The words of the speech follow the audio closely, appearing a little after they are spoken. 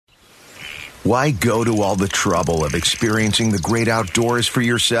Why go to all the trouble of experiencing the great outdoors for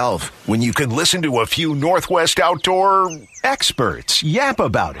yourself when you can listen to a few Northwest outdoor experts yap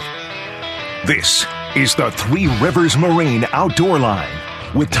about it? This is the Three Rivers Marine Outdoor Line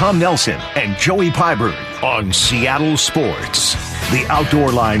with Tom Nelson and Joey Pyburn on Seattle Sports. The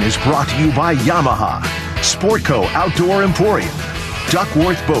Outdoor Line is brought to you by Yamaha, Sportco Outdoor Emporium,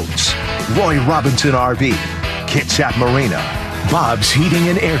 Duckworth Boats, Roy Robinson RV, Kitsap Marina, Bob's Heating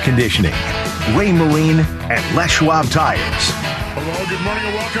and Air Conditioning, Ray Marine, and Les Schwab Tires. Hello, good morning,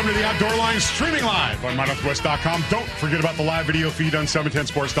 and welcome to the Outdoor Line, streaming live on MyNorthwest.com. Don't forget about the live video feed on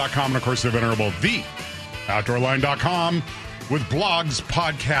 710sports.com, and of course the venerable TheOutdoorLine.com with blogs,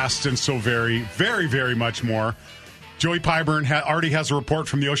 podcasts, and so very, very, very much more. Joey Pyburn already has a report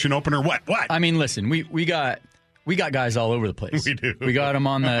from the Ocean Opener. What? I mean, listen, we got guys all over the place. We do. We got them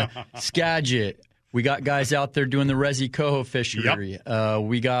on the Skagit. We got guys out there doing the Resi Coho fishery. Yep.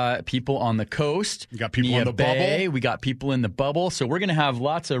 We got people on the coast. We got people in the bubble. We got people in the bubble. So we're going to have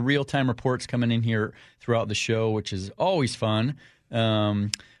lots of real-time reports coming in here throughout the show, which is always fun.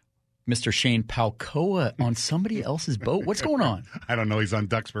 Mr. Shane Palcoa on somebody else's boat. What's going on? I don't know. He's on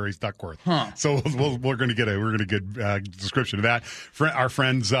Duxbury's Duckworth. Huh. So we're going to get a description of that. Our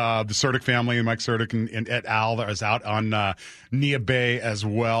friends, the Surtick family, and Mike Surtick and et al. That is out on Nia Bay as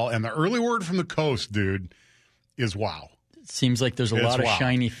well. And the early word from the coast, dude, is wow. It seems like there's a lot of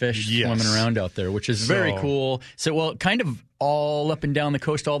shiny fish swimming around out there, which is very cool. So, well, kind of all up and down the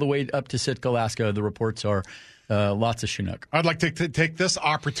coast, all the way up to Sitka, Alaska, the reports are lots of Chinook. I'd like to take this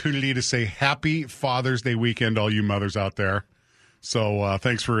opportunity to say Happy Father's Day weekend to all you mothers out there. So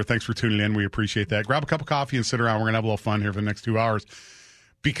thanks for tuning in. We appreciate that. Grab a cup of coffee and sit around. We're going to have a little fun here for the next 2 hours.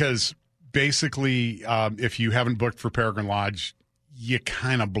 Because basically, if you haven't booked for Peregrine Lodge, you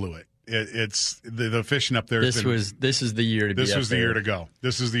kind of blew it. It's the fishing up there. This is the year to be. This was the year to go.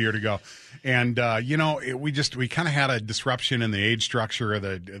 This is the year to go. And we kind of had a disruption in the age structure of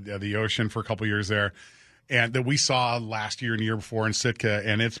the ocean for a couple years there. And that we saw last year and the year before in Sitka,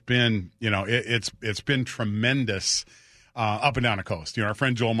 and it's been, it's been tremendous up and down the coast. Our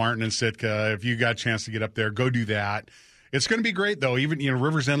friend Joel Martin in Sitka, if you got a chance to get up there, go do that. It's going to be great, though. Even,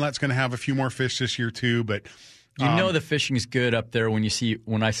 Rivers Inlet's going to have a few more fish this year, too. But the fishing's good up there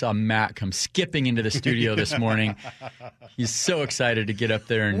when I saw Matt come skipping into the studio this morning. He's so excited to get up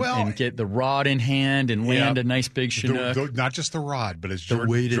there and get the rod in hand and land a nice big Chinook. Not just the rod, but as Georgia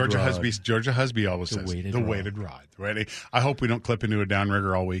Husby always says, the weighted rod. Right? I hope we don't clip into a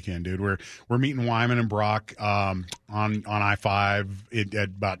downrigger all weekend, dude. We're meeting Wyman and Brock on I-5 at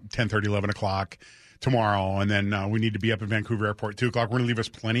about 10:30, 11 o'clock. Tomorrow, and then we need to be up at Vancouver Airport at 2 o'clock. We're going to leave us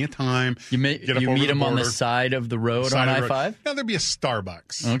plenty of time. You meet them on the side of the road on I-5? No, there'll be a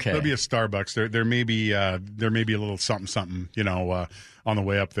Starbucks. Okay. There'll be a Starbucks. There may be a little something, on the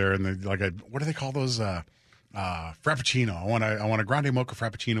way up there. And what do they call those? Frappuccino. I want a grande mocha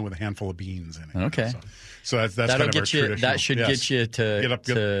frappuccino with a handful of beans in it. Okay. So that's That'll kind of get you. That should get you to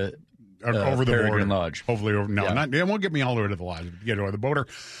get over the Peregrine border. Lodge. Hopefully, it won't get me all the way to the lodge. Get over the border.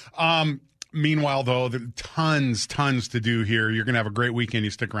 Meanwhile, though, tons to do here. You're going to have a great weekend.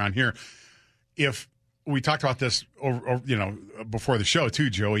 You stick around here. If we talked about this, before the show too,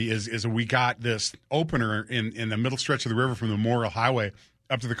 Joey, is we got this opener in the middle stretch of the river from the Memorial Highway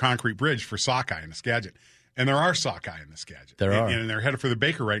up to the concrete bridge for sockeye in the Skagit, and there are sockeye in the Skagit. And they're headed for the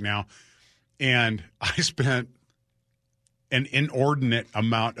Baker right now. And I spent an inordinate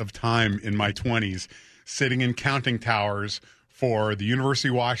amount of time in my 20s sitting in counting towers for the University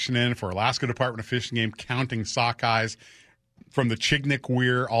of Washington, for Alaska Department of Fish and Game, counting sockeyes from the Chignik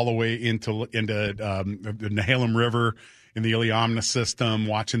Weir all the way into the Nehalem River in the Iliamna system,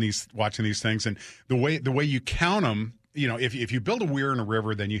 watching these things. And the way you count them, if you build a weir in a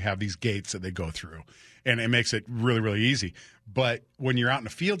river, then you have these gates that they go through, and it makes it really, really easy. But when you're out in a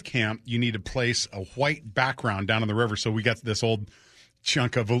field camp, you need to place a white background down in the river. So we got this old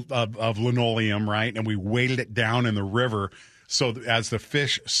chunk of linoleum, right? And we weighted it down in the river. So as the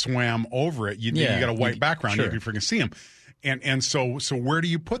fish swam over it, you got a white background. Sure. You can freaking see them. And so where do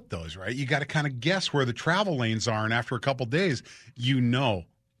you put those, right? You got to kind of guess where the travel lanes are. And after a couple days,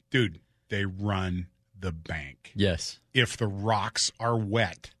 dude, they run the bank. Yes. If the rocks are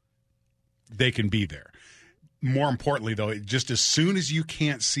wet, they can be there. More importantly, though, just as soon as you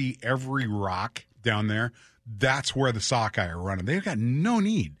can't see every rock down there, that's where the sockeye are running. They've got no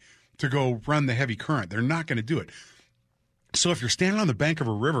need to go run the heavy current. They're not going to do it. So if you're standing on the bank of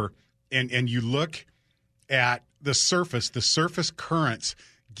a river and you look at the surface currents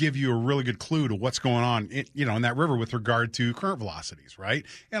give you a really good clue to what's going on, in that river with regard to current velocities, right?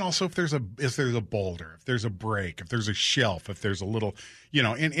 And also if there's a boulder, if there's a break, if there's a shelf, if there's a little,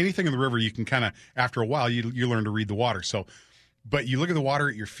 and anything in the river, you can kind of, after a while, you learn to read the water. So, but you look at the water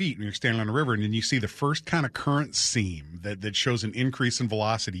at your feet when you're standing on the river, and then you see the first kind of current seam that shows an increase in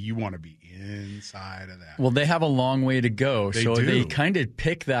velocity. You want to be inside of that. Well, they have a long way to go. They so do. They kind of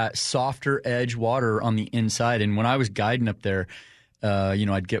pick that softer edge water on the inside. And when I was guiding up there,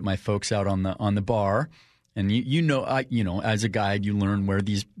 I'd get my folks out on the bar, and as a guide, you learn where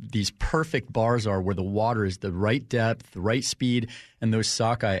these perfect bars are, where the water is the right depth, the right speed, and those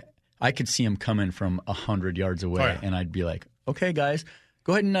sockeye, I could see them coming from 100 yards away, Oh, yeah. and I'd be like, "Okay, guys,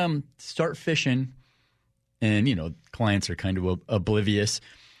 go ahead and start fishing." And clients are kind of oblivious,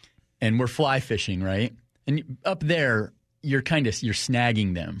 and we're fly fishing, right? And up there, you're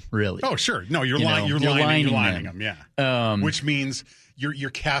snagging them, really. Oh, sure. No, you're lining them. Yeah. Which means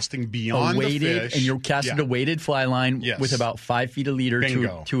you're casting beyond the fish. And you're casting a weighted fly line with about 5 feet a leader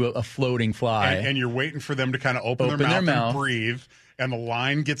to a floating fly. And you're waiting for them to kind of open their mouth and breathe, and the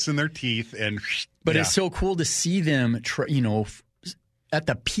line gets in their teeth. But it's so cool to see them, at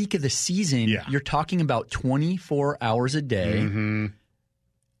the peak of the season, you're talking about 24 hours a day. Mm-hmm.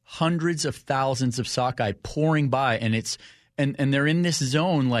 Hundreds of thousands of sockeye pouring by, and they're in this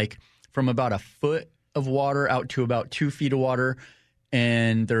zone like from about a foot of water out to about 2 feet of water,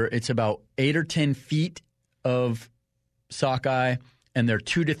 and it's about 8 or 10 feet of sockeye, and they're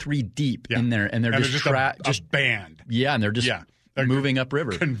 2 to 3 deep in there, and they're just a band. Yeah, and they're just moving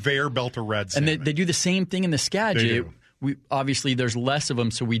upriver. Conveyor belt of red salmon. And they do the same thing in the Skagit. Obviously there's less of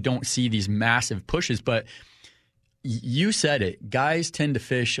them, so we don't see these massive pushes, but you said it. Guys tend to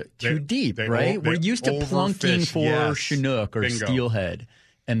fish too deep, right? We're used to plunking for Chinook or steelhead,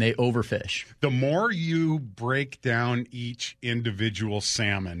 and they overfish. The more you break down each individual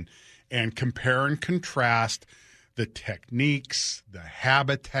salmon and compare and contrast the techniques, the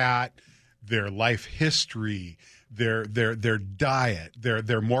habitat, their life history, their diet,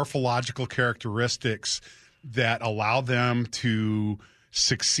 their morphological characteristics that allow them to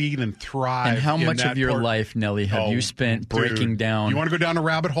succeed and thrive. And how much of your life, Nelly, have you spent breaking down? You want to go down a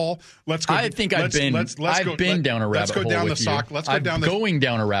rabbit hole? Let's go. I've been down a rabbit hole with you. I'm going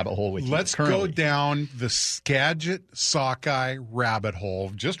down a rabbit hole with you. Let's go down the Skagit sockeye rabbit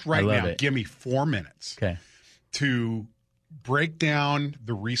hole just right now. Give me 4 minutes. Okay. To break down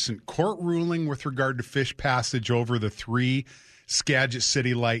the recent court ruling with regard to fish passage over the 3 Skagit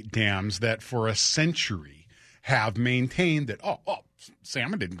City Light dams that for a century have maintained that,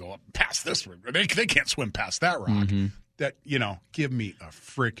 salmon didn't go up past this river. They can't swim past that rock. Mm-hmm. That, give me a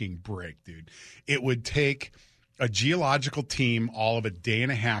freaking break, dude. It would take a geological team all of a day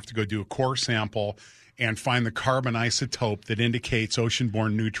and a half to go do a core sample and find the carbon isotope that indicates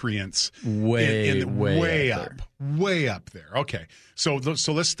ocean-borne nutrients way up there. Okay, so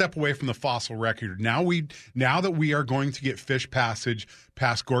let's step away from the fossil record. Now that we are going to get fish passage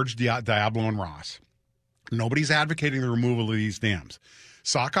past Gorge Diablo and Ross. Nobody's advocating the removal of these dams.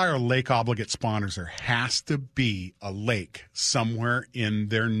 Sockeye are lake obligate spawners. There has to be a lake somewhere in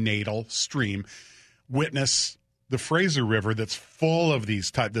their natal stream. Witness the Fraser River that's full of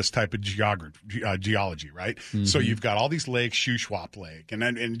this type of geology, right? Mm-hmm. So you've got all these lakes, Shuswap Lake,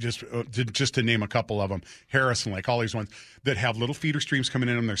 and just to name a couple of them, Harrison Lake, all these ones that have little feeder streams coming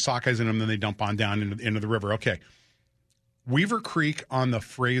in them. There's sockeyes in them, then they dump on down into the river. Okay, Weaver Creek on the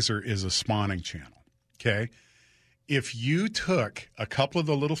Fraser is a spawning channel. Okay, if you took a couple of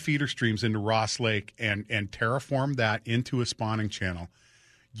the little feeder streams into Ross Lake and terraformed that into a spawning channel,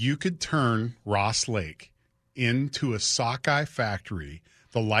 you could turn Ross Lake into a sockeye factory,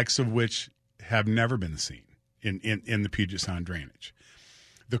 the likes of which have never been seen in the Puget Sound drainage.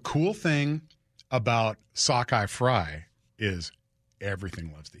 The cool thing about sockeye fry is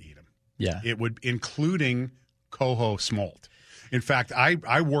everything loves to eat them. Yeah, it would, including coho smolt. In fact,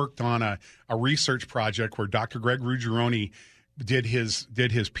 I worked on a research project where Dr. Greg Ruggiero did his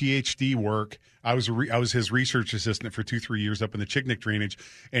PhD work. I was his research assistant for 2-3 years up in the Chignik drainage,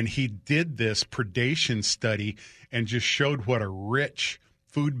 and he did this predation study and just showed what a rich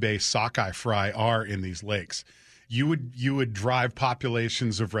food-based sockeye fry are in these lakes. You would drive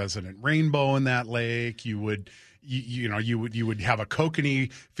populations of resident rainbow in that lake. You would have a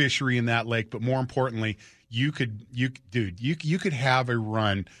kokanne fishery in that lake, but more importantly, you could have a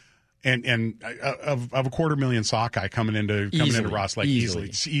run and of 250,000 sockeye coming into Ross Lake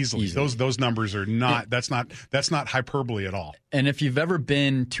easily. Those numbers are not that's not hyperbole at all. And if you've ever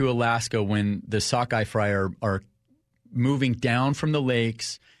been to Alaska when the sockeye fry are moving down from the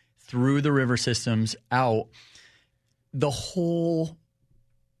lakes through the river systems out, the whole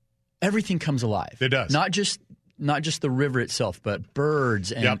everything comes alive. It does. Not just the river itself, but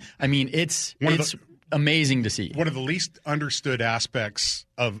birds. And I mean, it's amazing to see. One of the least understood aspects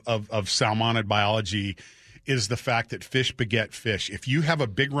of salmonid biology is the fact that fish beget fish. If you have a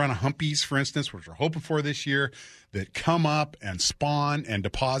big run of humpies, for instance, which we're hoping for this year, that come up and spawn and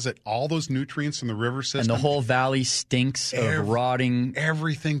deposit all those nutrients in the river system. And the whole valley stinks of rotting.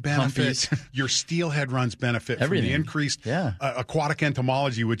 Everything benefits. Your steelhead runs benefit from the increased aquatic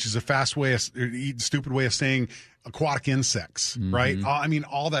entomology, which is a stupid way of saying aquatic insects, right? I mean,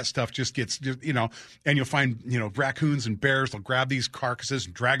 all that stuff just gets, and you'll find, raccoons and bears, they'll grab these carcasses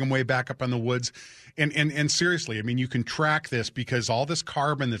and drag them way back up in the woods. And seriously, I mean, you can track this because all this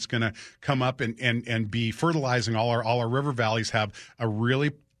carbon that's going to come up and be fertilizing all our river valleys have a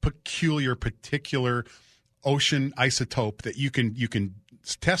really particular ocean isotope that you can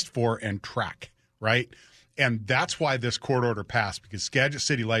test for and track, right? And that's why this court order passed, because Skagit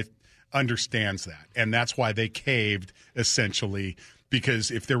City Life understands that, and that's why they caved, essentially,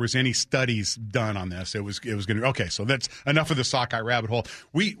 because if there was any studies done on this, it was going to. Okay, so that's enough of the sockeye rabbit hole.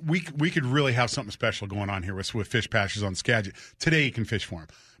 We could really have something special going on here with fish patches on Skagit. Today you can fish for them,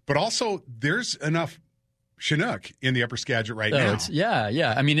 but also there's enough Chinook in the Upper Skagit right now.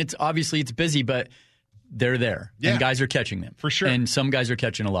 Yeah. I mean, it's busy, but they're there, and guys are catching them for sure. And some guys are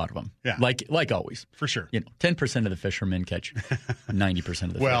catching a lot of them. Yeah, like always, for sure. 10% of the fishermen catch 90%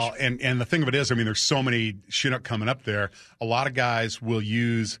 of the well, fish. and the thing of it is, I mean, there's so many Chinook coming up there. A lot of guys will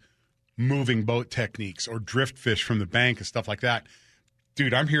use moving boat techniques or drift fish from the bank and stuff like that.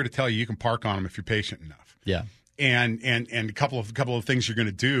 Dude, I'm here to tell you, you can park on them if you're patient enough. Yeah, and a couple of things you're going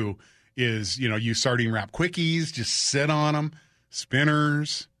to do is use sardine wrap quickies, just sit on them,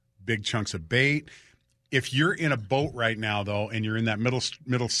 spinners, big chunks of bait. If you're in a boat right now, though, and you're in that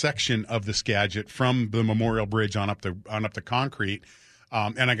middle section of the Skagit from the Memorial Bridge on up the concrete,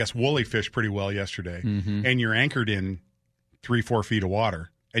 and I guess woolly fished pretty well yesterday, and you're anchored in 3-4 feet of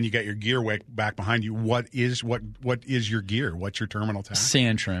water, and you got your gear back behind you, what is your gear? What's your terminal tag?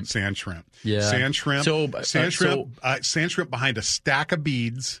 Sand shrimp. Yeah. Sand shrimp. Sand shrimp behind a stack of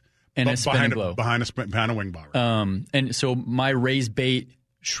beads and a spinning blow behind a wing bobber. And so my raised bait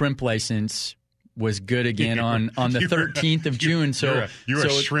shrimp license was good again on the 13th of June. So you're a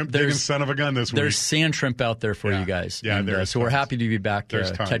shrimp digging son of a gun this week. There's sand shrimp out there for you guys. Yeah, and, so we're happy to be back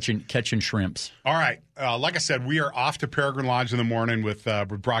catching shrimps. All right. Like I said, we are off to Peregrine Lodge in the morning with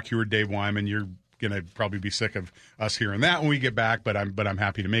Brock Hewitt, Dave Wyman. You're going to probably be sick of us hearing that when we get back, but I'm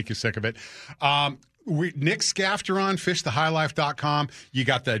happy to make you sick of it. Nick Skafter on fishthehighlife.com. You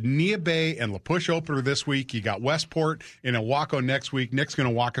got the Nia Bay and La Push opener this week. You got Westport in Owaco next week. Nick's going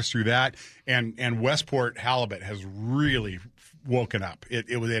to walk us through that. And Westport halibut has really woken up.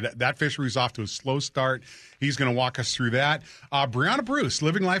 That fishery's off to a slow start. He's going to walk us through that. Brianna Bruce,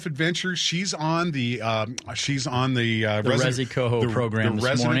 Living Life Adventures. She's on the Resi Coho program the this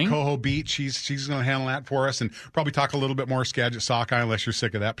resident morning. Coho Beat. She's going to handle that for us and probably talk a little bit more Skagit sockeye, unless you're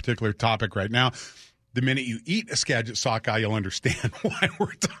sick of that particular topic right now. The minute you eat a Skagit sockeye, you'll understand why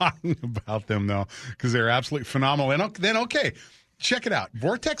we're talking about them, though, because they're absolutely phenomenal. And then, okay, check it out.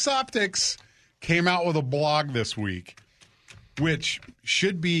 Vortex Optics came out with a blog this week, which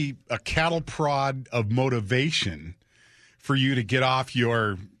should be a cattle prod of motivation for you to get off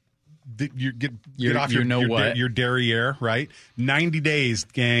your derriere, right? 90 days,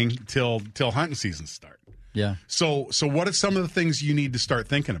 gang, till hunting season start. Yeah. So what are some of the things you need to start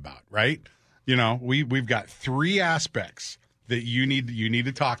thinking about, right? We've got 3 aspects that you need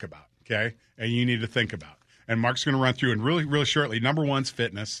to talk about, okay, and you need to think about. And Mark's going to run through and really, really shortly. Number 1's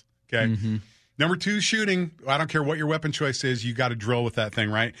fitness, okay. Mm-hmm. Number 2, shooting. I don't care what your weapon choice is, you got to drill with that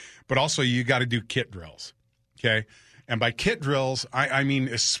thing, right? But also you got to do kit drills, okay. And by kit drills, I mean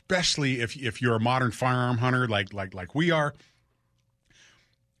especially if you're a modern firearm hunter like we are.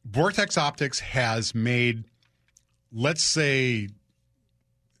 Vortex Optics has made, let's say,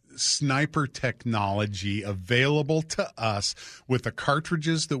 sniper technology available to us with the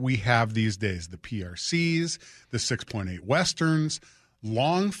cartridges that we have these days, the PRCs, the 6.8 Westerns,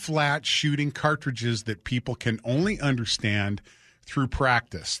 long flat shooting cartridges that people can only understand through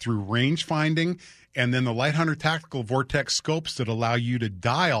practice, through range finding, and then the Light Hunter Tactical Vortex scopes that allow you to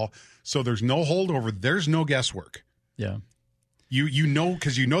dial so there's no holdover, there's no guesswork. Yeah. You know,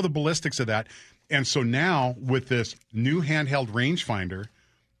 because you know the ballistics of that. And so now with this new handheld rangefinder,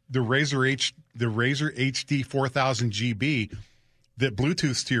 the Razor HD 4000 GB that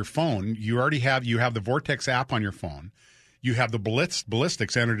Bluetooths to your phone, you have the Vortex app on your phone. You have the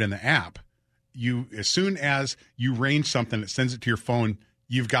ballistics entered in the app. As soon as you range something, it sends it to your phone.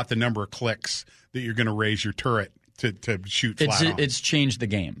 You've got the number of clicks that you're going to raise your turret to shoot flat on. It's changed the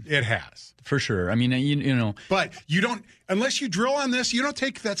game. It has. For sure. I mean, you know. But you don't, unless you drill on this, you don't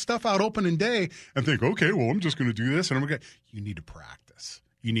take that stuff out opening day and think, okay, well, I'm just going to do this. And you need to practice.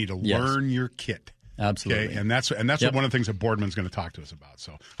 You need to learn your kit. Absolutely. Okay? And that's what one of the things that Boardman's going to talk to us about.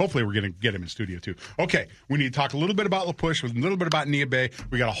 So hopefully we're going to get him in studio too. Okay, we need to talk a little bit about La Push, with a little bit about Nia Bay.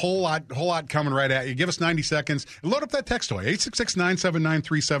 We got a whole lot coming right at you. Give us 90 seconds. Load up that text toy,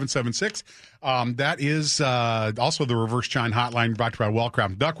 866-979-3776. That is also the reverse chime hotline brought to you by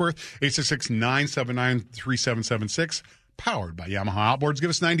Wellcraft Duckworth, 866-979-3776. Powered by Yamaha Outboards.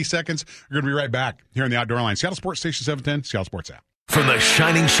 Give us 90 seconds. We're going to be right back here on the Outdoor Line. Seattle Sports Station 710, Seattle Sports app. From the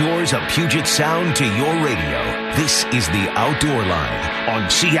shining shores of Puget Sound to your radio, this is the Outdoor Line on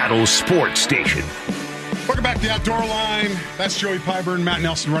Seattle Sports Station. Welcome back to the Outdoor Line. That's Joey Pyburn, Matt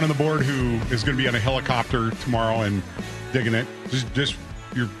Nelson running the board, who is going to be on a helicopter tomorrow and digging it. Just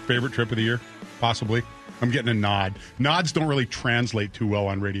your favorite trip of the year, possibly. I'm getting a nod. Nods don't really translate too well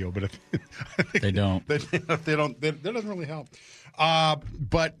on radio, but they don't. That doesn't really help.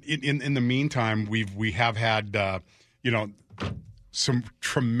 But in the meantime, we have had some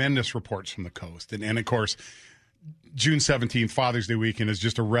tremendous reports from the coast. And of course, June 17th, Father's Day weekend, is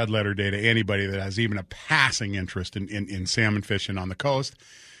just a red letter day to anybody that has even a passing interest in salmon fishing on the coast.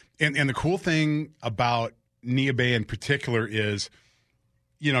 And the cool thing about Nia Bay in particular is,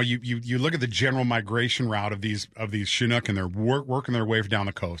 you look at the general migration route of these Chinook, and they're working their way down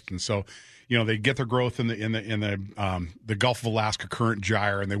the coast. And so, they get their growth in the Gulf of Alaska current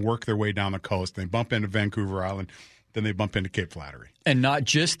gyre, and they work their way down the coast. And they bump into Vancouver Island. Then they bump into Cape Flattery. And not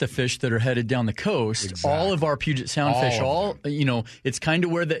just the fish that are headed down the coast. Exactly. All of our Puget Sound fish, it's kind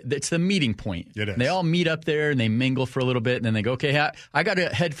of where it's the meeting point. It is. They all meet up there and they mingle for a little bit, and then they go, okay, I got to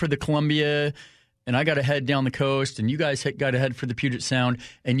head for the Columbia, and I got to head down the coast, and you guys got to head for the Puget Sound,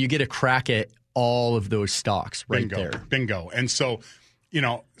 and you get a crack at all of those stocks there. Bingo. And so,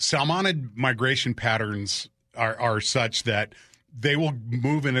 salmonid migration patterns are such that they will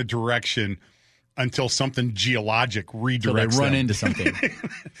move in a direction until something geologic redirects them. So they run into something.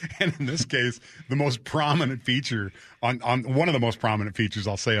 And in this case, the most prominent feature on one of the most prominent features,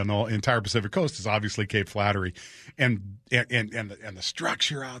 I'll say, on the entire Pacific coast is obviously Cape Flattery, and the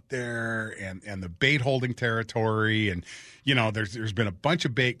structure out there, and the bait holding territory, and there's been a bunch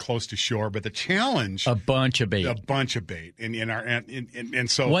of bait close to shore, but the challenge, a bunch of bait,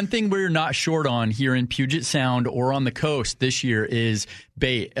 and so one thing we're not short on here in Puget Sound or on the coast this year is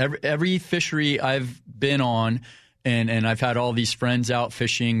bait. Every fishery I've been on. And I've had all these friends out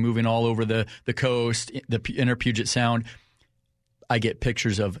fishing, moving all over the coast, the inner Puget Sound. I get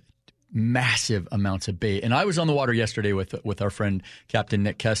pictures of massive amounts of bait. And I was on the water yesterday with our friend Captain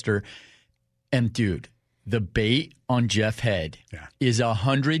Nick Kester. And, dude, the bait on Jeff Head is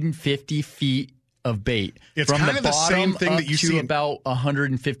 150 feet of bait. It's from kind of the same thing that you see about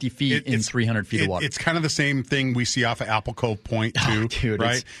 150 feet in 300 feet of water. It's kind of the same thing we see off of Apple Cove Point too, dude,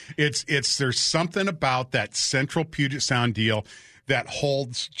 right? It's there's something about that central Puget Sound deal that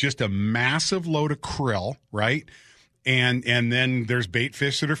holds just a massive load of krill, right? And then there's bait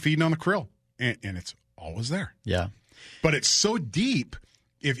fish that are feeding on the krill, and it's always there. Yeah, but it's so deep.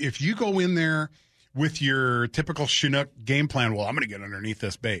 If you go in there with your typical Chinook game plan, well, I'm going to get underneath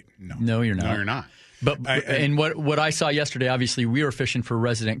this bait. No, you're not. No, you're not. But and what I saw yesterday, obviously, we were fishing for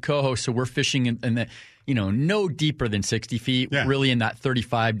resident co-host, so we're fishing in the, no deeper than 60 feet, really in that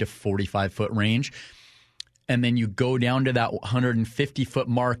 35 to 45 foot range. And then you go down to that 150-foot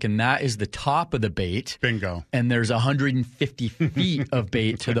mark, and that is the top of the bait. Bingo. And there's 150 feet of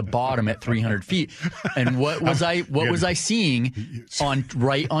bait to the bottom at 300 feet. And what was I seeing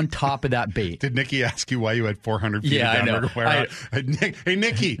right on top of that bait? Did Nikki ask you why you had 400 feet down there? Hey,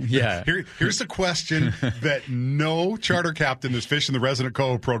 Nikki. Yeah. Here's the question that no charter captain that's fishing the resident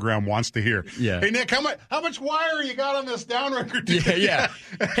co program wants to hear. Yeah. Hey, Nick, how much wire you got on this downrigger? Yeah.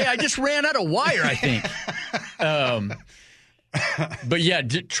 Hey, I just ran out of wire, I think. But yeah,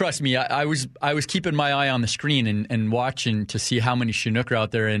 trust me, I was keeping my eye on the screen and watching to see how many Chinook are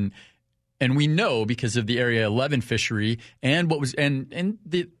out there, and we know because of the Area 11 fishery and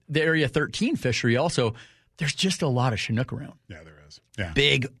the Area 13 fishery also, there's just a lot of Chinook around. Yeah, there is. Yeah.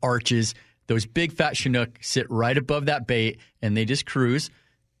 Big arches, those big fat Chinook sit right above that bait, and they just cruise,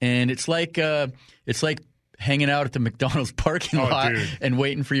 and it's like hanging out at the McDonald's parking lot and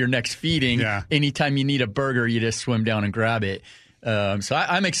waiting for your next feeding. Yeah. Anytime you need a burger, you just swim down and grab it. So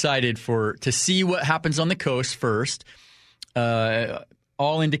I'm excited to see what happens on the coast first.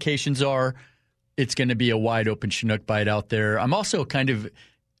 All indications are it's going to be a wide open Chinook bite out there. I'm also kind of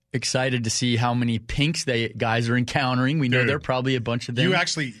excited to see how many pinks guys are encountering. We know there are probably a bunch of them.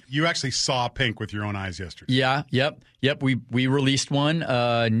 You actually saw pink with your own eyes yesterday. Yeah, yep. We released one.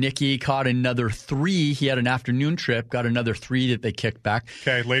 Nicky caught another 3. He had an afternoon trip, got another 3 that they kicked back.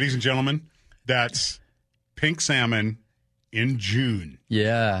 Okay, ladies and gentlemen, that's pink salmon in June.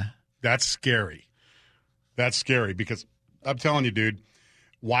 Yeah. That's scary. That's scary because I'm telling you, dude,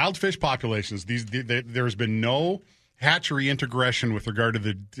 wild fish populations, there's been no hatchery integration with regard to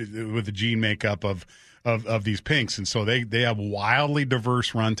the gene makeup of these pinks, and so they have wildly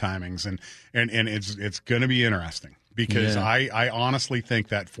diverse run timings, and it's going to be interesting because I honestly think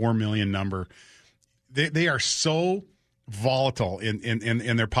that 4 million number, they are so volatile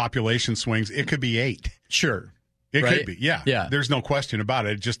in their population swings. It could be 8. Sure, it could be. Yeah. There's no question about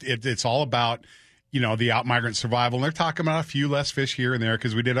it. It's all about the out migrant survival, and they're talking about a few less fish here and there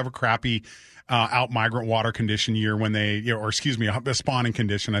because we did have a crappy out migrant water condition year when a spawning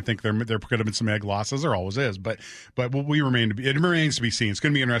condition. I think there could have been some egg losses. There always is, but it remains to be seen. It's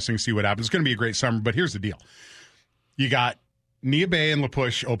going to be interesting to see what happens. It's going to be a great summer. But here's the deal: you got Nia Bay and La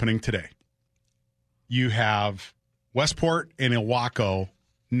Push opening today. You have Westport and Ilwaco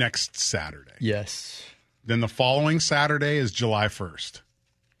next Saturday. Yes. Then the following Saturday is July 1st,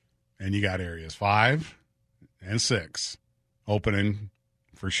 and you got areas 5 and 6 opening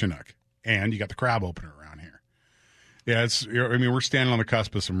for Chinook. And you got the crab opener around here. Yeah, we're standing on the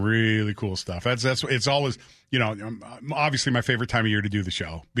cusp of some really cool stuff. It's always, obviously my favorite time of year to do the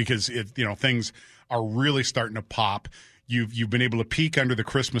show because things are really starting to pop. You've been able to peek under the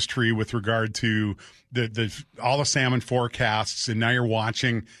Christmas tree with regard to all the salmon forecasts, and now you're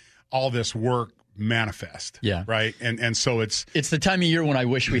watching all this work manifest. Yeah, right. And so it's the time of year when I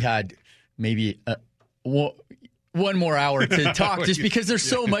wish we had maybe one more hour to talk just because there's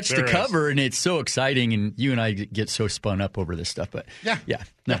so much to cover and it's so exciting, and you and I get so spun up over this stuff. But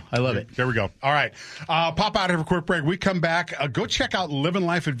I love it. There we go. All right. Pop out here for a quick break. We come back. Go check out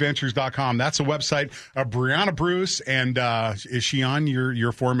livinglifeadventures.com. That's a website. Brianna Bruce, and is she on your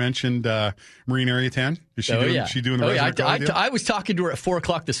aforementioned Marine Area 10? Is she she doing the resident call deal? I was talking to her at 4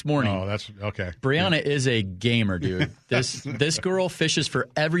 o'clock this morning. Oh, that's okay. Brianna is a gamer, dude. This girl fishes for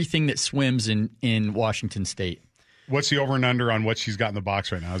everything that swims in Washington State. What's the over and under on what she's got in the box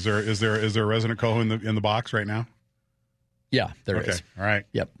right now? Is there a resident coho in the box right now? Yeah, there is. Okay, all right.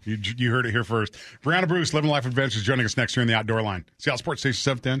 Yep. You heard it here first. Brianna Bruce, Living Life Adventures, joining us next year in the Outdoor Line. Seattle Sports Station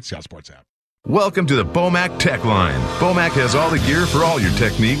 710, Seattle Sports app. Welcome to the Bomac Tech Line. Bomac has all the gear for all your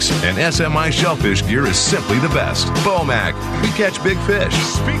techniques, and SMI shellfish gear is simply the best. Bomac, we catch big fish.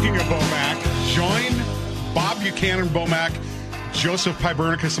 Speaking of Bomac, join Bob Buchanan, Bomac, Joseph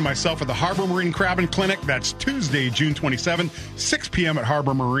Pybernicus, and myself at the Harbor Marine Crabbing Clinic. That's Tuesday, June 27th, 6 p.m. at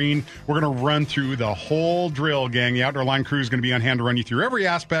Harbor Marine. We're going to run through the whole drill, gang. The Outdoor Line crew is going to be on hand to run you through every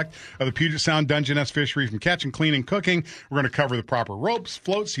aspect of the Puget Sound Dungeness fishery, from catching, cleaning, cooking. We're going to cover the proper ropes,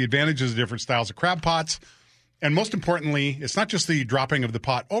 floats, the advantages of different styles of crab pots. And most importantly, it's not just the dropping of the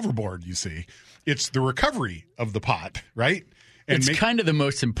pot overboard, you see. It's the recovery of the pot, right? And it's kind of the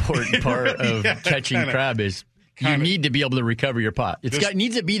most important part of catching crab is you need to be able to recover your pot. It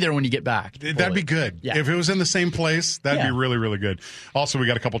needs to be there when you get back. That'd be good. Yeah. If it was in the same place, that'd be really, really good. Also, we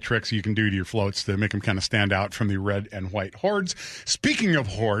got a couple tricks you can do to your floats to make them kind of stand out from the red and white hordes. Speaking of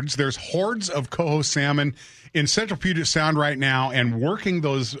hordes, there's hordes of coho salmon in central Puget Sound right now, and working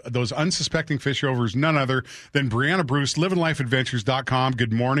those unsuspecting fish over is none other than Brianna Bruce, livinglifeadventures.com.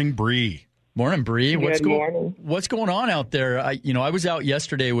 Good morning, Bree. Morning, Bree. Good morning. What's going on out there? I was out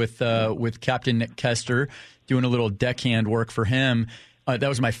yesterday with Captain Nick Kester doing a little deckhand work for him. That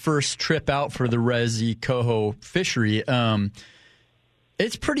was my first trip out for the Resi coho fishery.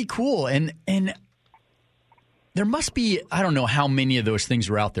 It's pretty cool, and there must be, I don't know how many of those things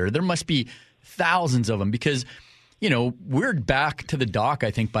are out there. There must be thousands of them because we're back to the dock,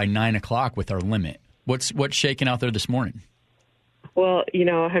 I think, by 9 o'clock with our limit. What's shaking out there this morning? Well,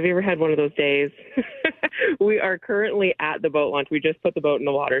 have you ever had one of those days? We are currently at the boat launch. We just put the boat in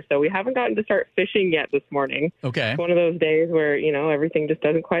the water, so we haven't gotten to start fishing yet this morning. Okay. It's one of those days where, everything just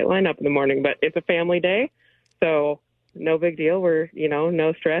doesn't quite line up in the morning, but it's a family day, so no big deal. We're,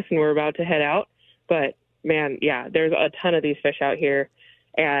 no stress, and we're about to head out. But, man, there's a ton of these fish out here,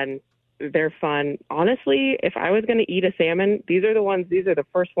 and they're fun. Honestly, if I was going to eat a salmon, these are the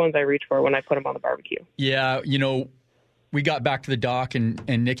first ones I reach for when I put them on the barbecue. Yeah, we got back to the dock and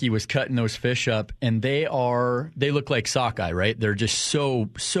Nikki was cutting those fish up, and they look like sockeye, right? They're just so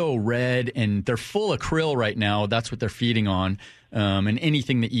red, and they're full of krill right now. That's what they're feeding on. And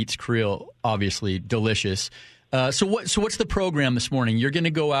anything that eats krill, obviously delicious. So what's the program this morning? You're going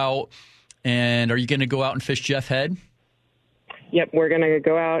to go out, and are you going to go out and fish Jeff Head? Yep, we're going to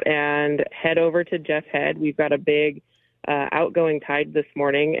go out and head over to Jeff Head. We've got a big outgoing tide this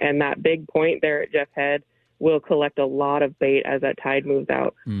morning, and that big point there at Jeff Head will collect a lot of bait as that tide moves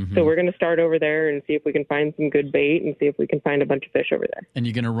out. Mm-hmm. So we're going to start over there and see if we can find some good bait and see if we can find a bunch of fish over there. And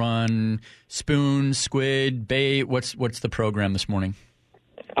you're going to run spoons, squid, bait. What's the program this morning?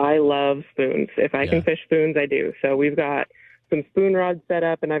 I love spoons. If I can fish spoons, I do. So we've got some spoon rods set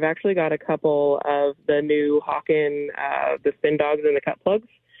up, and I've actually got a couple of the new Kokanne, the spin dogs and the cut plugs.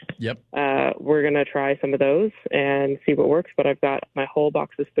 Yep. We're going to try some of those and see what works, but I've got my whole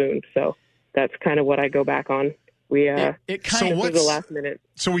box of spoons, so that's kind of what I go back on. We it kind of was the last minute.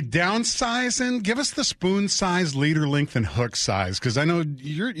 So we downsizing. Give us the spoon size, leader length, and hook size, because I know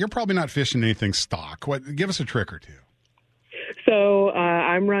you're probably not fishing anything stock. Give us a trick or two. So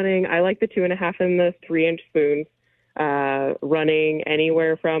I'm running. I like the 2.5 and the 3-inch spoons. Running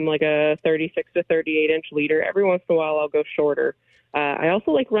anywhere from like a 36 to 38-inch leader. Every once in a while, I'll go shorter. I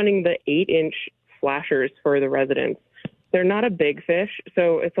also like running the 8-inch flashers for the residents. They're not a big fish,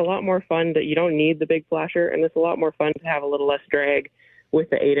 so it's a lot more fun that you don't need the big flasher, and it's a lot more fun to have a little less drag with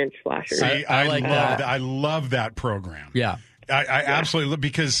the 8-inch flasher. See, I like that. I love that program. Yeah, I absolutely love,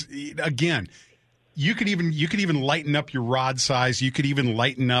 because again, you could even lighten up your rod size. You could even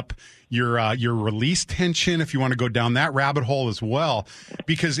lighten up your release tension if you want to go down that rabbit hole as well.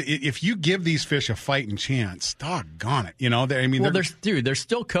 Because if you give these fish a fighting chance, doggone it, they're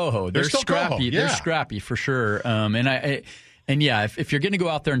still coho. They're still scrappy. Coho, yeah. They're scrappy for sure. If you're going to go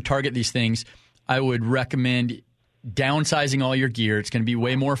out there and target these things, I would recommend downsizing all your gear. It's going to be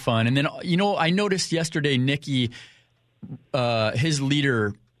way more fun. And then I noticed yesterday, Nikki, his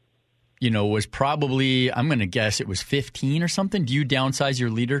leader, was probably, I'm going to guess it was 15 or something. Do you downsize your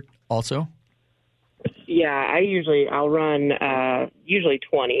leader also? Yeah, I'll run usually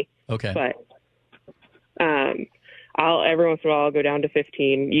 20. Okay. But every once in a while I'll go down to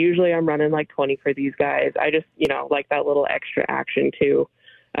 15. Usually I'm running like 20 for these guys. I just, like that little extra action too.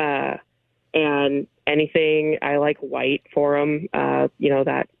 And anything, I like white for them.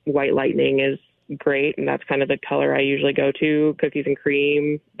 That white lightning is great, and that's kind of the color I usually go to, cookies and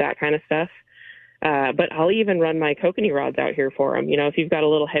cream, that kind of stuff. But I'll even run my kokanne rods out here for them. If you've got a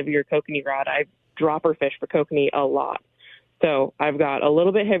little heavier kokanne rod, I dropper fish for kokanne a lot. So I've got a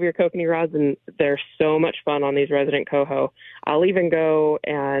little bit heavier kokanne rods, and they're so much fun on these resident coho. I'll even go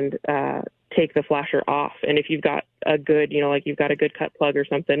and take the flasher off. And if you've got a good, you've got a good cut plug or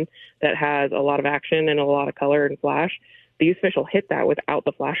something that has a lot of action and a lot of color and flash, these fish will hit that without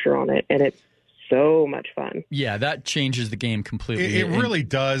the flasher on it, and it's so much fun. Yeah, that changes the game completely. It really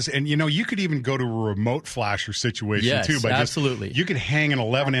does. And, you could even go to a remote flasher situation, too. By absolutely. You could hang an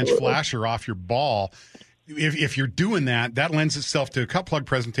 11-inch flasher off your ball. If you're doing that, that lends itself to a cut plug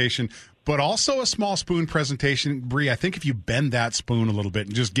presentation, but also a small spoon presentation. Bree, I think if you bend that spoon a little bit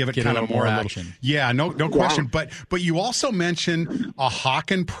and just give it kind of more action. Yeah, no question. But you also mentioned a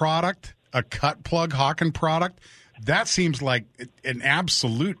Kokanne product, a cut plug Kokanne product. That seems like an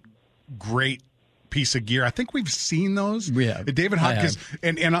absolute great piece of gear. I think we've seen those. Yeah, David Hawkins,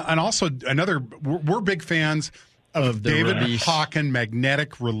 and also another. We're big fans of David Kokanne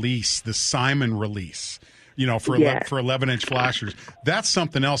magnetic release, the Simon release. For 11-inch flashers. That's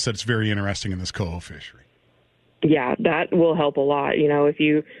something else that's very interesting in this coho fishery. Yeah, that will help a lot. If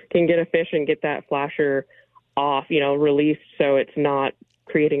you can get a fish and get that flasher off, released so it's not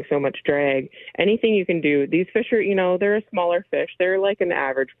creating so much drag. Anything you can do. These fish are, they're a smaller fish. They're like an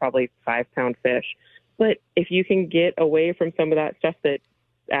average, probably 5-pound fish. But if you can get away from some of that stuff that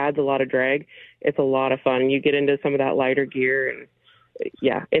adds a lot of drag, it's a lot of fun. You get into some of that lighter gear, and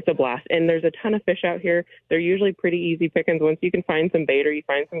yeah, it's a blast. And there's a ton of fish out here. They're usually pretty easy pickings. Once you can find some bait or you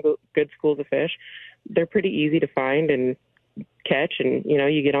find some good schools of fish, they're pretty easy to find and catch, and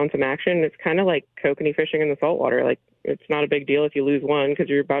you get on some action. It's kind of like kokanne fishing in the saltwater. Like, it's not a big deal if you lose one because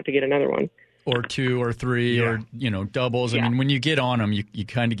you're about to get another one. Or two or three or, doubles. I mean, when you get on them, you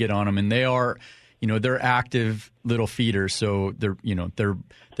kind of get on them, and they are, they're active little feeders. So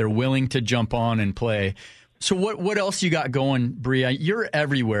they're willing to jump on and play. So what else you got going, Bria? You're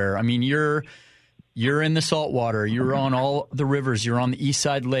everywhere. I mean, you're in the saltwater. You're on all the rivers. You're on the east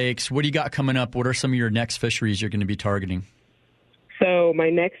side lakes. What do you got coming up? What are some of your next fisheries you're going to be targeting? So my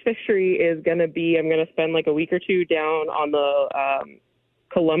next fishery is going to be, I'm going to spend like a week or two down on the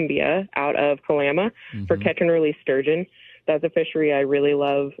Columbia out of Kalama for catch and release sturgeon. That's a fishery I really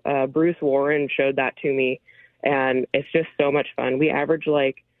love. Bruce Warren showed that to me, and it's just so much fun. We average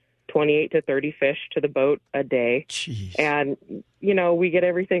like 28 to 30 fish to the boat a day. Jeez. And, we get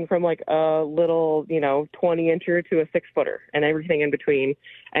everything from like a little, 20-incher to a 6-footer and everything in between.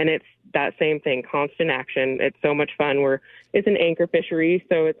 And it's that same thing, constant action. It's so much fun. It's an anchor fishery,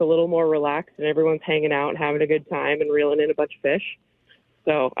 so it's a little more relaxed and everyone's hanging out and having a good time and reeling in a bunch of fish.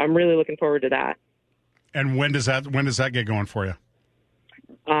 So I'm really looking forward to that. And when does that get going for you?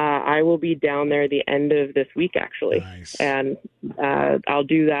 I will be down there the end of this week, actually. Nice. And I'll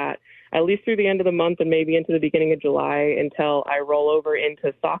do that at least through the end of the month and maybe into the beginning of July until I roll over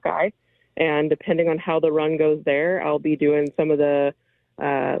into Sockeye. And depending on how the run goes there, I'll be doing some of the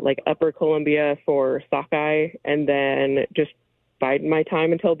Upper Columbia for Sockeye, and then just biding my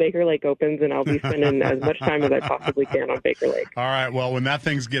time until Baker Lake opens, and I'll be spending as much time as I possibly can on Baker Lake. All right. Well, when that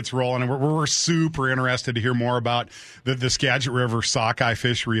thing gets rolling, and we're super interested to hear more about the Skagit River sockeye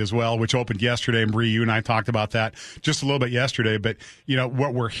fishery as well, which opened yesterday. And Bree, you and I talked about that just a little bit yesterday. But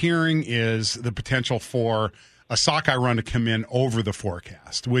what we're hearing is the potential for a sockeye run to come in over the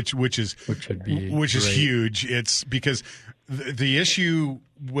forecast, which is huge. It's because the issue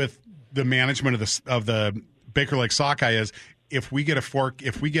with the management of the Baker Lake sockeye is, if we get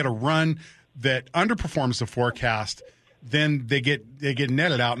a run that underperforms the forecast, then they get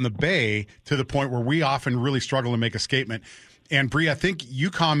netted out in the bay to the point where we often really struggle to make a statement. And Bree, I think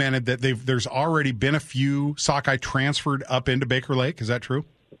you commented that there's already been a few sockeye transferred up into Baker Lake. Is that true?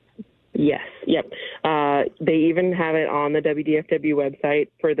 Yes. Yep. They even have it on the WDFW website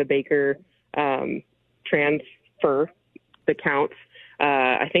for the Baker transfer, the counts.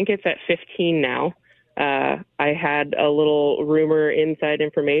 I think it's at 15 now. I had a little rumor, inside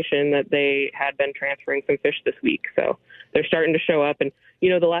information, that they had been transferring some fish this week. So they're starting to show up. And,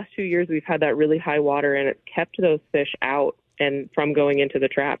 the last 2 years we've had that really high water, and it's kept those fish out and from going into the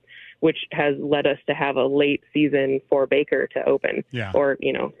trap, which has led us to have a late season for Baker to open or,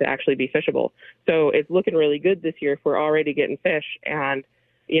 to actually be fishable. So it's looking really good this year if we're already getting fish. And,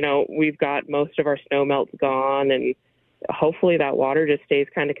 we've got most of our snow melts gone, and hopefully that water just stays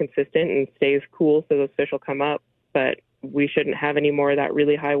kind of consistent and stays cool so those fish will come up. But we shouldn't have any more of that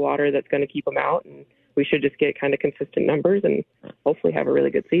really high water that's going to keep them out. And we should just get kind of consistent numbers and hopefully have a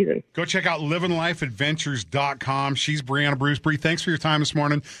really good season. Go check out livinglifeadventures.com. She's Brianna Bruce. Bree, thanks for your time this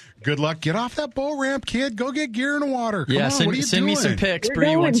morning. Good luck. Get off that boat ramp, kid. Go get gear in the water. Come on, what are you send doing? me some pics,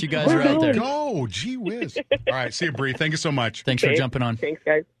 Bree, once you guys are out there. Go. Gee whiz. All right. See you, Bree. Thank you so much. Thanks for jumping on. Thanks,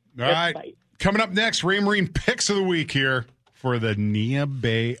 guys. All right. Bye. Coming up next, Raymarine Picks of the Week here for the Nia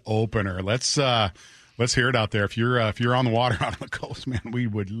Bay opener. Let's hear it out there. If you're on the water out on the coast, man, we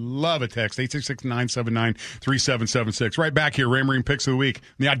would love a text. 866-979-3776. Right back here, Raymarine Picks of the Week.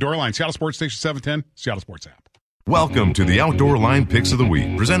 The Outdoor Line, Seattle Sports Station 710, Seattle Sports app. Welcome to the Outdoor Line Picks of the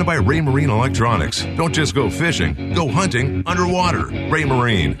Week, presented by Raymarine Electronics. Don't just go fishing, go hunting underwater.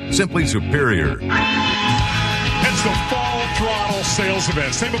 Raymarine, simply superior. It's the Fall Throttle Sales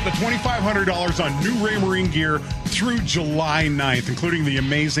Event. Save up to $2,500 on new Raymarine gear through July 9th, including the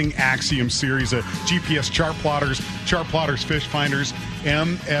amazing Axiom series of GPS chart plotters, fish finders,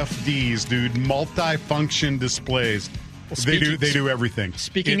 MFDs, dude, multi-function displays. Well, they do everything.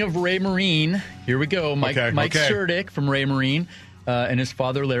 Speaking of Raymarine, here we go. Mike Surdick from Raymarine and his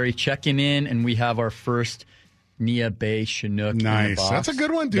father Larry checking in, and we have our first Nia Bay Chinook. Nice. That's a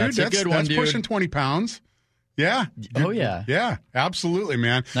good one, dude. That's pushing 20 pounds. Yeah. Oh, yeah. Yeah, absolutely,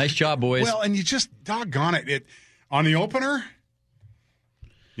 man. Nice job, boys. Well, and you just, doggone it. On the opener,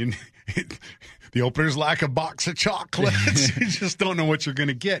 the opener's like a box of chocolates. You just don't know what you're going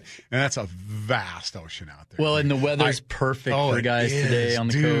to get. And that's a vast ocean out there. Well, and the weather's perfect for guys today on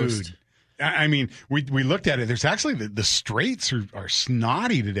the coast. I mean, we looked at it. There's actually the straits are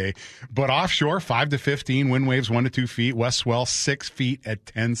snotty today, but offshore 5 to 15, wind waves 1 to 2 feet, west swell 6 feet at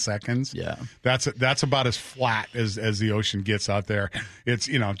 10 seconds. Yeah, that's about as flat as the ocean gets out there. It's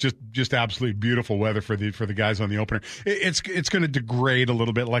just absolutely beautiful weather for the guys on the opener. It's going to degrade a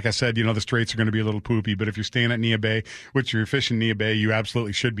little bit. Like I said, the straits are going to be a little poopy, but if you're staying at Nia Bay, which you're fishing Nia Bay, you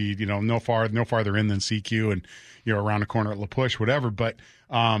absolutely should be. No farther in than CQ and around the corner at La Push, whatever. But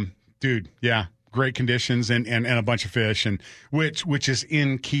dude, yeah, great conditions and a bunch of fish, and which is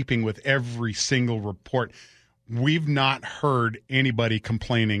in keeping with every single report. We've not heard anybody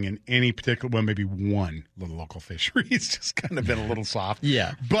complaining in any particular, well, maybe one little local fishery. It's just kind of been a little soft.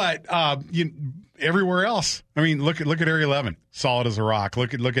 Yeah. But everywhere else, I mean, look at Area 11, solid as a rock.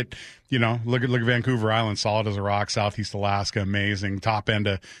 Look at Vancouver Island, solid as a rock. Southeast Alaska, amazing. Top end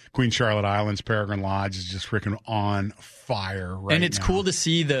of Queen Charlotte Islands, Peregrine Lodge is just freaking on fire right now. And it's cool to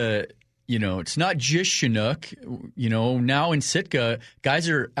see it's not just Chinook. Now in Sitka, guys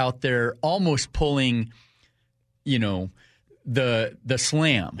are out there almost pulling, the the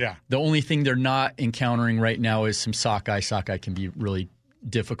slam. Yeah. The only thing they're not encountering right now is some sockeye. Sockeye can be really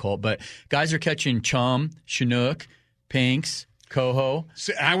difficult, but guys are catching chum, chinook, pinks, coho.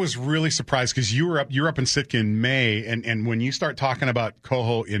 See, I was really surprised because you were up in Sitka in May, and when you start talking about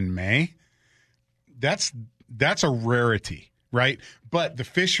coho in May, that's a rarity, right? But the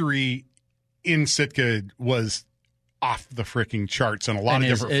fishery in Sitka was off the freaking charts on a lot of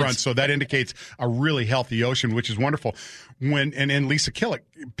different fronts, so that indicates a really healthy ocean, which is wonderful. And Lisa Killick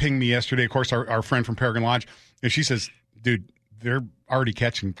pinged me yesterday, of course, our friend from Paragon Lodge, and she says, dude, they're already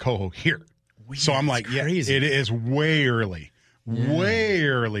catching coho here. So I'm like, crazy. Yeah, it is way early. Yeah. Way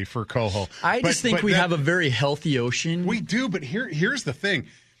early for coho. I just think we have a very healthy ocean. We do, but here's the thing.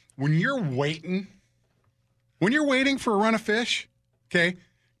 When you're waiting for a run of fish, okay,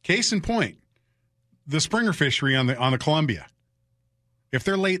 case in point, the Springer fishery on the Columbia. If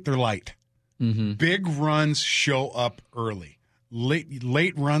they're late, they're light. Mm-hmm. Big runs show up early.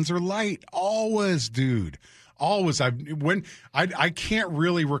 Late runs are light. Always, dude. Always. I can't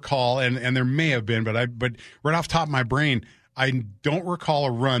really recall, and there may have been, but right off the top of my brain, I don't recall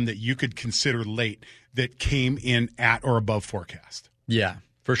a run that you could consider late that came in at or above forecast. Yeah,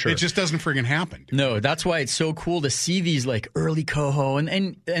 for sure. It just doesn't friggin' happen. Dude. No, that's why it's so cool to see these like early coho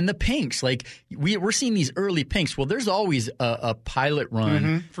and the pinks. Like we're seeing these early pinks. Well, there's always a pilot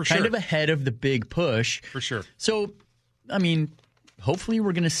run for sure. kind of ahead of the big push. For sure. So, I mean, hopefully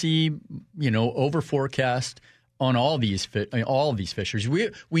we're going to see, over forecast on all these fishers.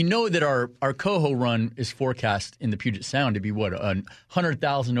 We know that our coho run is forecast in the Puget Sound to be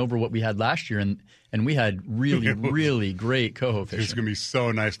 100,000 over what we had last year, and we had really really great coho fishing. It's going to be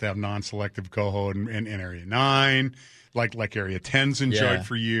so nice to have non-selective coho in Area 9, like Area 10's enjoyed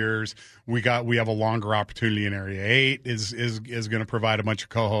for years. We have a longer opportunity in Area 8 is going to provide a bunch of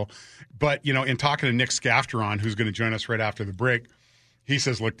coho. But in talking to Nick Scafteron, who's going to join us right after the break, he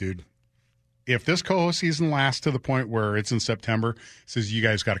says, "Look, dude, if this coho season lasts to the point where it's in September," he says, "you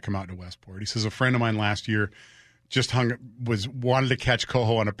guys got to come out to Westport." He says, "A friend of mine last year just wanted to catch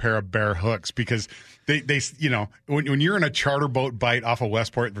coho on a pair of bare hooks because they when you're in a charter boat bite off of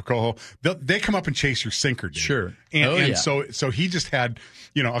Westport for coho, they come up and chase your sinker, dude." Sure. And so he just had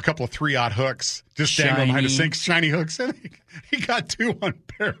a couple of 3/0 hooks just dangling behind a sink, shiny hooks, and he got 2 on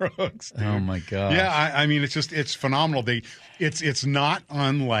pair of hooks, dude. Oh my god. Yeah, I mean it's phenomenal. It's not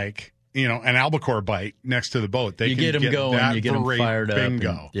unlike an albacore bite next to the boat. You get them going, you get them fired up.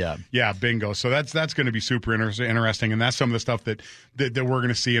 Bingo. Yeah, bingo. So that's going to be super interesting, and that's some of the stuff that we're going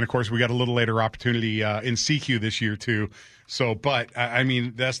to see. And of course, we got a little later opportunity in CQ this year too. So, but I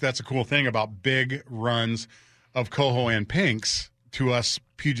mean, that's a cool thing about big runs of coho and pinks to us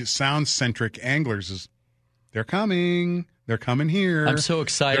Puget Sound centric anglers is they're coming. They're coming here. I'm so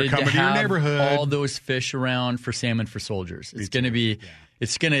excited to have your neighborhood. All those fish around for Salmon for Soldiers. It's going to be. Yeah.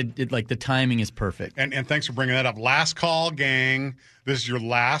 It's the timing is perfect. And thanks for bringing that up. Last call, gang. This is your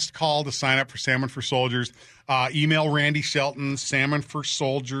last call to sign up for Salmon for Soldiers. Email Randy Shelton,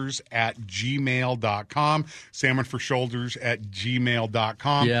 salmonforsoldiers@gmail.com.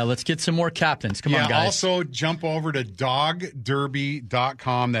 Salmonforsoldiers@gmail.com. Yeah, let's get some more captains. Come on, guys. Also, jump over to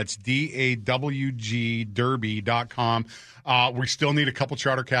dogderby.com. That's DAWG derby.com. We still need a couple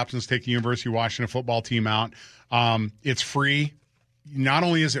charter captains to take the University of Washington football team out. It's free. Not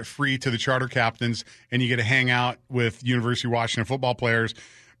only is it free to the charter captains and you get to hang out with University of Washington football players,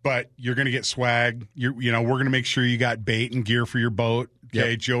 but you're going to get swag. We're going to make sure you got bait and gear for your boat. Okay,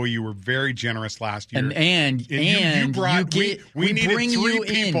 yep. Joey, you were very generous last year. And you brought, we needed bring 3 you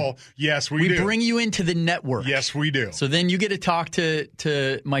people. In. Yes, we do. We bring you into the network. Yes, we do. So then you get to talk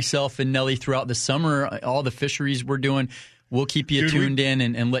to myself and Nelly throughout the summer, all the fisheries we're doing. We'll keep you tuned in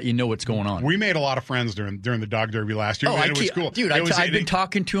and let you know what's going on. We made a lot of friends during the Dog Derby last year. It was cool. Dude, I've been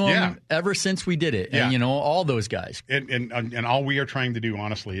talking to them ever since we did it. Yeah. And, all those guys. And all we are trying to do,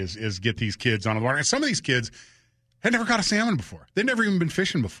 honestly, is get these kids on the water. And some of these kids had never caught a salmon before. They'd never even been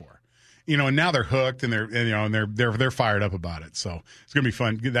fishing before. And now they're hooked and they're fired up about it. So it's going to be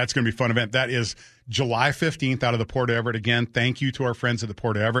fun. That's going to be a fun event. That is July 15th out of the Port Everett. Again, thank you to our friends at the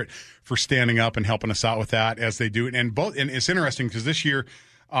Port Everett for standing up and helping us out with that as they do it. And it's interesting because this year,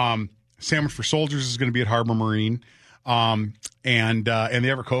 Salmon for Soldiers is going to be at Harbor Marine. And the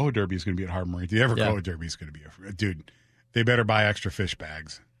Everett Coho Derby is going to be at Harbor Marine. The Everett Coho Derby is going to be dude, they better buy extra fish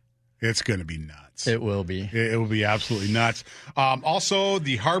bags. It's going to be nuts. It will be. It will be absolutely nuts. Also,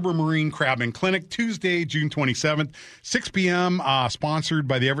 the Harbor Marine Crabbing Clinic, Tuesday, June 27th, 6 p.m., sponsored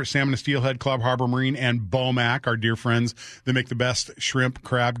by the Everett Salmon and Steelhead Club, Harbor Marine, and BOMAC, our dear friends. They make the best shrimp,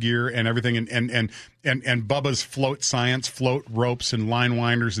 crab gear, and everything, and Bubba's Float Science, float ropes and line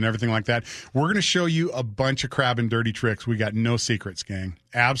winders and everything like that. We're going to show you a bunch of crab and dirty tricks. We got no secrets, gang.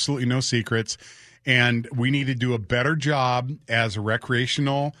 Absolutely no secrets. And we need to do a better job as a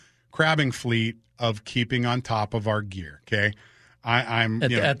recreational crabbing fleet of keeping on top of our gear, okay?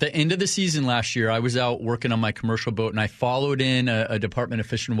 At the end of the season last year, I was out working on my commercial boat, and I followed in a Department of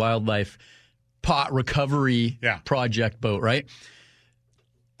Fish and Wildlife pot recovery project boat, right?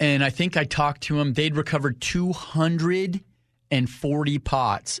 And I think I talked to them. They'd recovered 240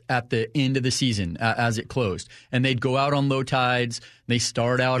 pots at the end of the season as it closed. And they'd go out on low tides. They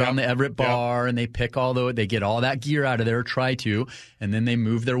start out on the Everett Bar, and they pick they get all that gear out of there, try to, and then they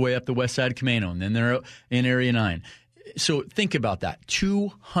move their way up the west side of Camano, and then they're in Area 9. So think about that.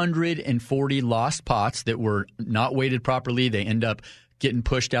 240 lost pots that were not weighted properly. They end up getting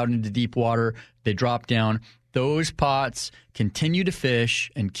pushed out into deep water. They drop down. Those pots continue to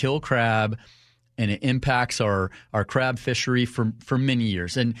fish and kill crab, and it impacts our crab fishery for many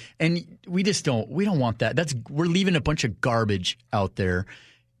years. And we don't want that. We're leaving a bunch of garbage out there.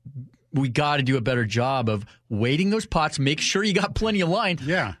 We got to do a better job of weighting those pots. Make sure you got plenty of line.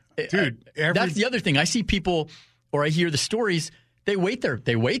 Yeah, dude. That's the other thing. I see people, or I hear the stories. They weight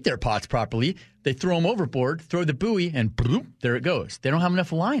their pots properly. They throw them overboard, throw the buoy, and boom, there it goes. They don't have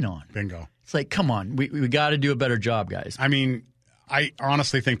enough line on. Bingo. It's like, come on, we got to do a better job, guys. I mean, I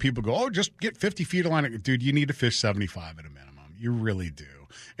honestly think people go, just get 50 feet of line. Dude, you need to fish 75 at a minimum. You really do.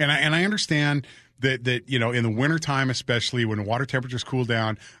 And I understand that in the wintertime, especially when the water temperatures cool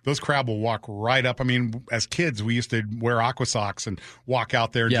down, those crab will walk right up. I mean, as kids, we used to wear aqua socks and walk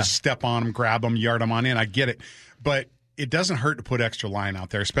out there and just step on them, grab them, yard them on in. I get it. But it doesn't hurt to put extra line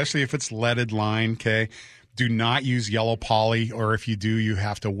out there, especially if it's leaded line, okay? Do not use yellow poly, or if you do, you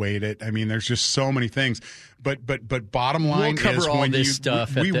have to weight it. I mean, there's just so many things. But bottom line is, we'll cover all this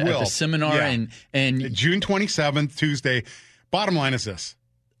stuff at the seminar and June 27th, Tuesday. Bottom line is this: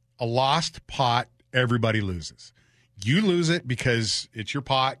 a lost pot, everybody loses. You lose it because it's your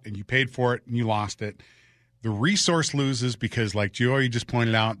pot and you paid for it and you lost it. The resource loses because, like Joey just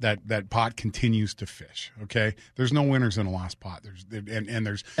pointed out, that pot continues to fish. Okay, there's no winners in a lost pot. There's no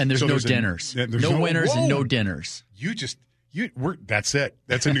dinners. No winners and no dinners. That's it.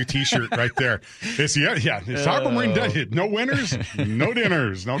 That's a new T-shirt right there. It's Harbor Marine does it. No winners, no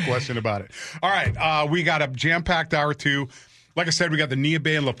dinners, no question about it. All right, we got a jam-packed hour 2. Like I said, we got the Nia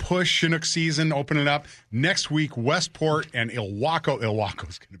Bay and La Push Chinook season opening up next week. Westport and Ilwaco.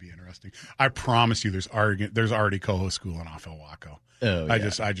 Ilwaco's going to be interesting. I promise you, there's already co-host schooling off Ilwaco. Oh, yeah.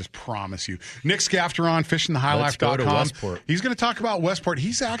 I just promise you. Nick Scafteron, fishingthehighlife.com. He's going to talk about Westport.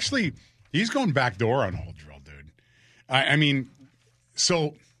 He's going backdoor on Whole Drill, dude. I mean,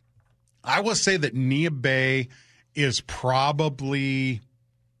 so I will say that Nia Bay is probably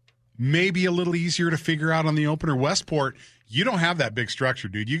maybe a little easier to figure out on the opener. Westport, you don't have that big structure,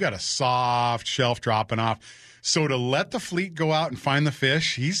 dude. You got a soft shelf dropping off. So to let the fleet go out and find the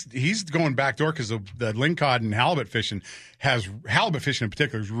fish, he's going backdoor because the lingcod and halibut fishing in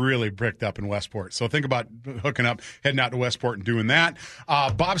particular is really bricked up in Westport. So think about hooking up, heading out to Westport and doing that.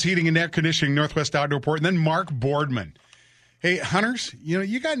 Bob's Heating and Air Conditioning, Northwest Outdoor Port, and then Mark Boardman. Hey, hunters,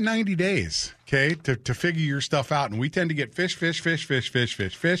 you got 90 days, okay, to figure your stuff out. And we tend to get fish.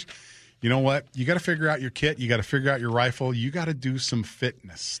 You know what? You got to figure out your kit. You got to figure out your rifle. You got to do some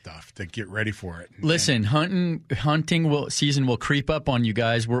fitness stuff to get ready for it. Listen, hunting season will creep up on you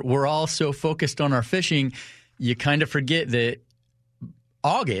guys. We're all so focused on our fishing, you kind of forget that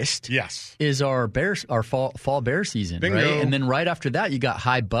August is our fall bear season, Bingo. Right? And then right after that, you got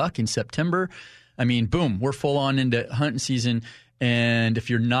high buck in September. I mean, boom, we're full on into hunting season. And if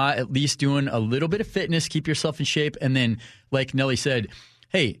you're not at least doing a little bit of fitness, keep yourself in shape. And then, like Nelly said,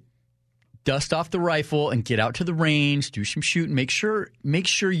 hey, dust off the rifle and get out to the range, do some shooting. Make sure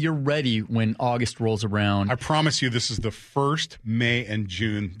you're ready when August rolls around. I promise you, this is the first May and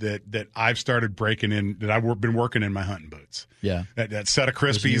June that I've started breaking in, that I've been working in my hunting boots. Yeah. That set of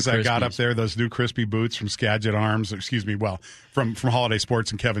Crispies I got up there, those new Crispy boots from Skagit Arms, from Holiday Sports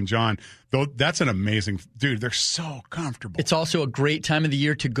and Kevin John. Though that's an amazing, dude, they're so comfortable. It's also a great time of the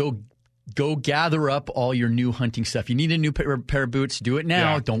year to go gather up all your new hunting stuff. You need a new pair of boots. Do it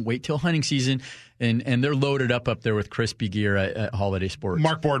now. Yeah. Don't wait till hunting season. And they're loaded up there with crispy gear at Holiday Sports.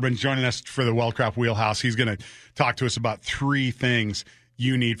 Mark Boardman joining us for the Wellcraft Wheelhouse. He's going to talk to us about 3 things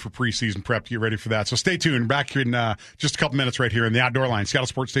you need for preseason prep to get ready for that. So stay tuned. Back in just a couple minutes right here in the Outdoor Line, Seattle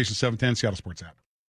Sports Station 710, Seattle Sports app.